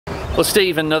Well,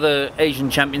 Steve, another Asian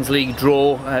Champions League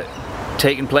draw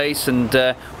taking place, and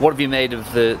what have you made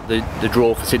of the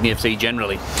draw for Sydney FC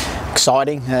generally?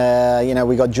 Exciting. You know,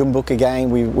 we got Jeonbuk again.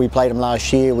 We played them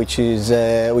last year, which is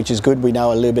good. We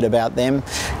know a little bit about them.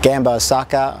 Gamba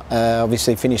Osaka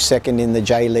obviously finished second in the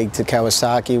J League to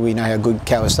Kawasaki. We know how good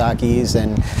Kawasaki is,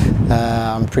 and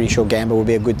I'm pretty sure Gamba will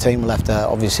be a good team. We'll have to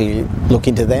obviously look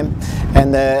into them.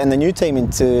 And the new team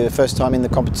into first time in the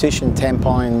competition,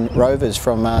 Tampine Rovers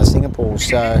from Singapore.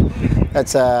 So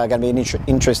that's going to be an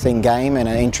interesting game and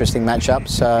an interesting matchup.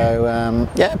 So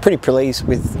yeah, pretty pleased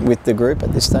with the group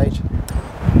at this stage.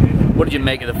 What did you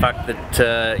make of the fact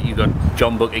that you got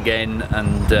Jeonbuk again,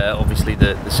 and obviously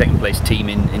the second place team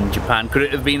in Japan? Could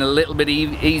it have been a little bit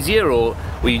easier, or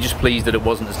were you just pleased that it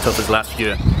wasn't as tough as last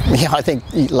year? Yeah, I think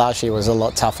last year was a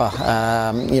lot tougher.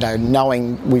 You know,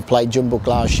 knowing we played Jeonbuk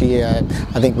last year,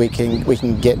 I think we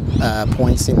can get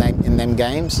points in them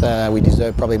games. We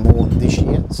deserve probably more this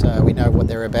year, so we know what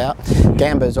they're about.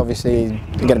 Gamba is obviously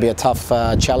going to be a tough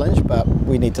challenge, but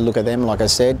we need to look at them, like I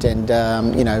said, and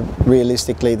you know,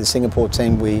 realistically, the Singapore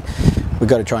team, we've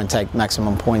got to try and take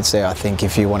maximum points there. I think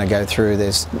if you want to go through,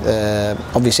 there's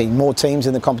obviously more teams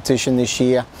in the competition this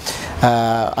year.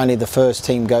 Only the first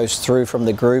team goes through from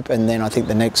the group, and then I think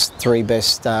the next three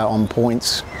best on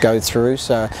points go through.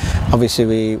 So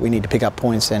obviously we need to pick up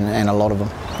points, and a lot of them.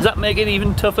 Does that make it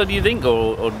even tougher, do you think,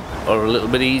 or a little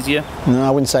bit easier? No, I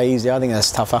wouldn't say easier. I think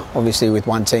that's tougher, obviously, with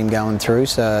one team going through.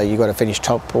 So you've got to finish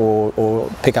top or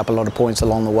pick up a lot of points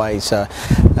along the way. So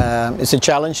it's a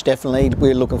challenge, definitely.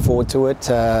 We're looking forward to it.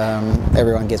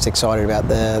 Everyone gets excited about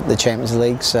the Champions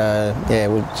League. So yeah,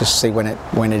 we'll just see when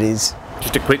it is.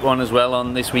 Just a quick one as well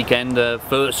on this weekend,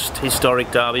 first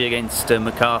historic derby against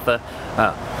MacArthur.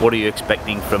 What are you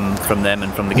expecting from them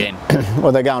and from the game?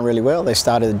 Well, they're going really well. They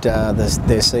started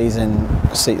their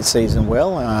season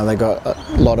well. They got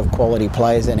a lot of quality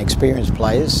players and experienced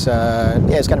players. Yeah,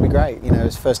 it's going to be great. You know,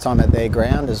 it's first time at their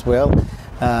ground as well.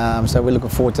 So we're looking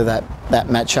forward to that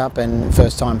matchup and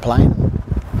first time playing.